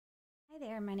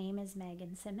there, my name is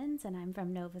Meghan Simmonds and I'm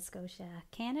from Nova Scotia,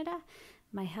 Canada.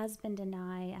 My husband and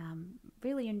I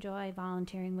really enjoy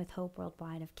volunteering with Hope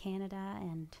Worldwide of Canada,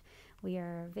 and we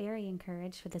are very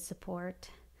encouraged for the support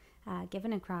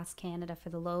given across Canada for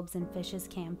the Loaves and Fishes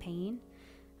campaign.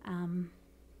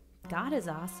 God is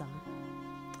awesome.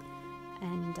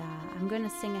 And I'm going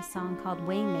to sing a song called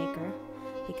Waymaker,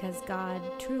 because God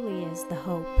truly is the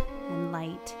hope and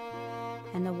light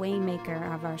and the waymaker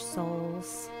of our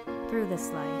souls through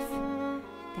this life.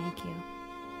 Thank you.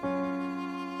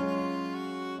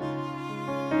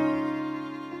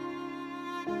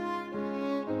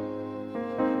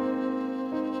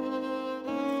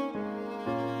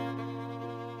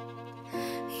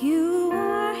 You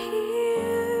are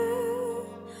here,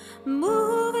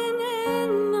 moving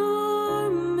in our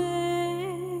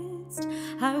midst.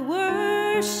 I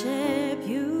worship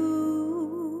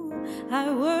you. I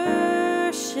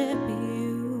worship you.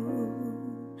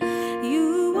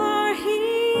 You are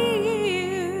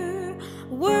here,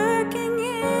 working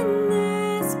in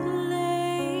this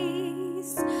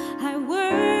place. I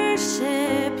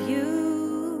worship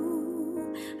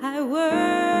you. I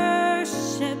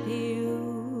worship you.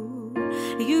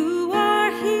 You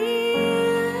are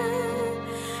here,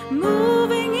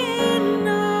 moving in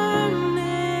our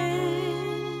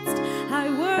midst. I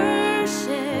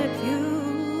worship you.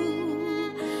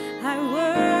 I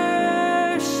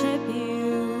worship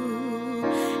you.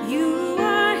 You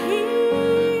are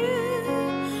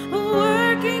here,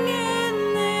 working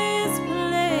in this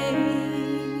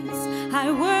place.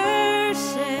 I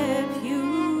worship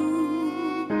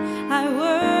you. I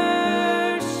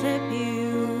worship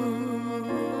you.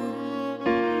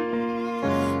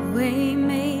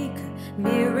 Waymaker,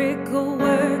 miracle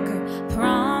worker,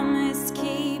 promise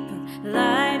keeper,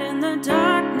 light in the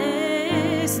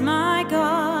darkness, my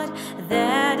God,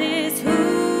 that is who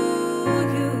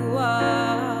you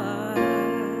are.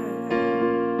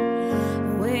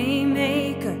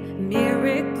 Waymaker,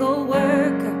 miracle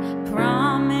worker,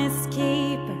 promise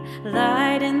keeper,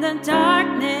 light in the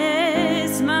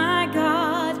darkness, my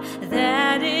God,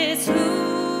 that is who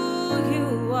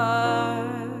you are.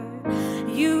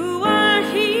 You are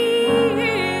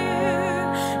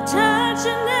here,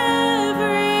 touching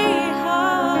every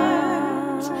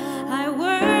heart. I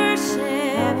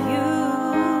worship you.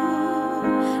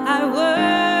 I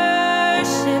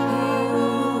worship you.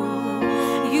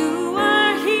 You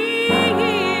are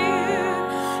here,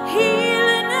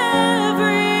 healing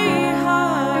every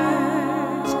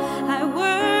heart. I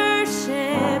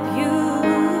worship you.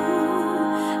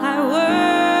 I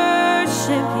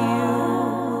worship you.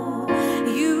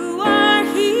 You are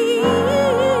here,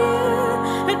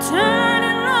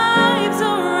 turning lives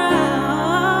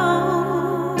around.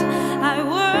 I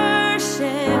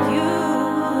worship you.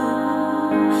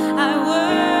 I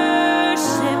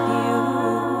worship you.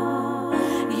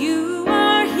 You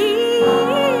are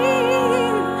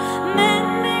here,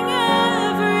 mending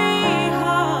every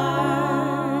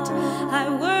heart. I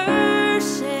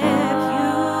worship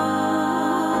you.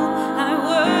 I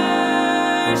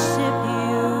worship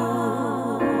you.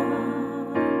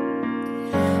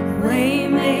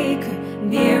 Waymaker,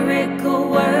 miracle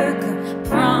worker,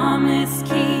 promise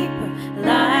keeper,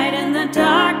 light in the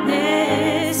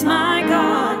darkness, my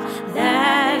God,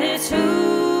 that is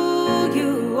who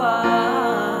you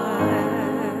are.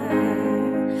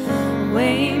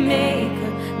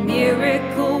 Waymaker,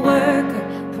 miracle worker,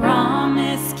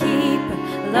 promise keeper,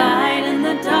 light in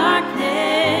the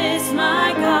darkness,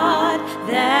 my God,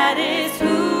 that is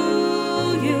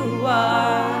who you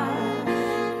are.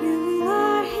 You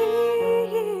are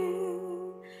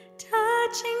here,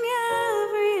 touching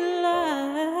every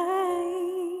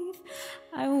life.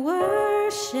 I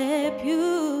worship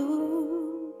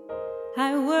you.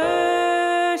 I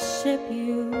worship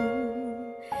you.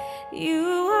 You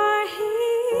are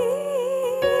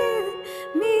here,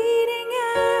 meeting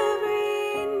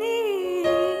every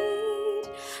need.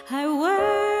 I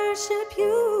worship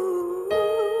you.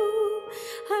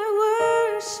 I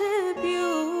worship you.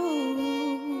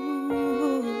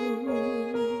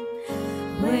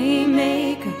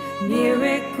 Waymaker,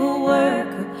 miracle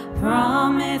worker,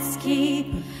 promise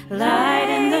keeper, light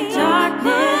in the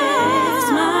darkness,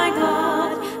 my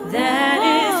God, that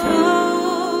is who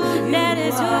you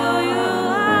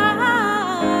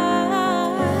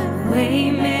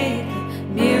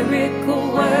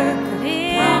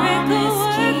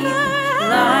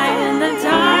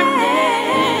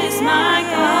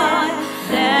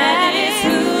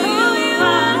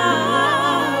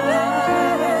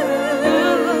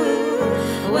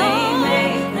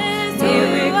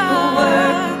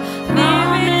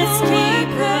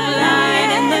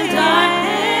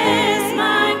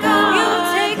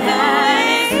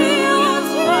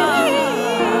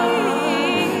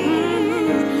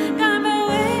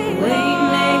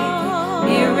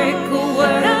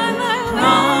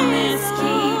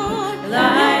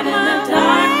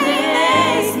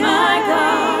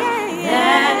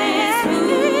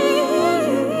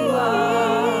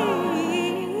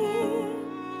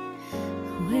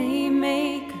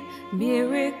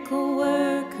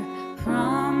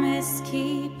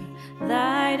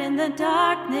light in the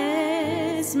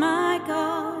darkness, my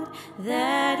God,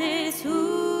 that is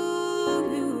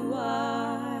who you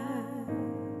are.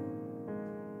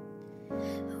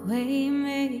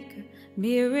 Waymaker,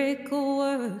 miracle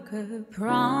worker,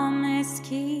 promise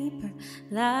keeper,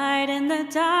 light in the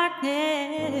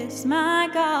darkness, my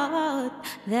God,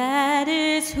 that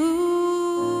is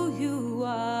who you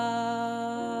are.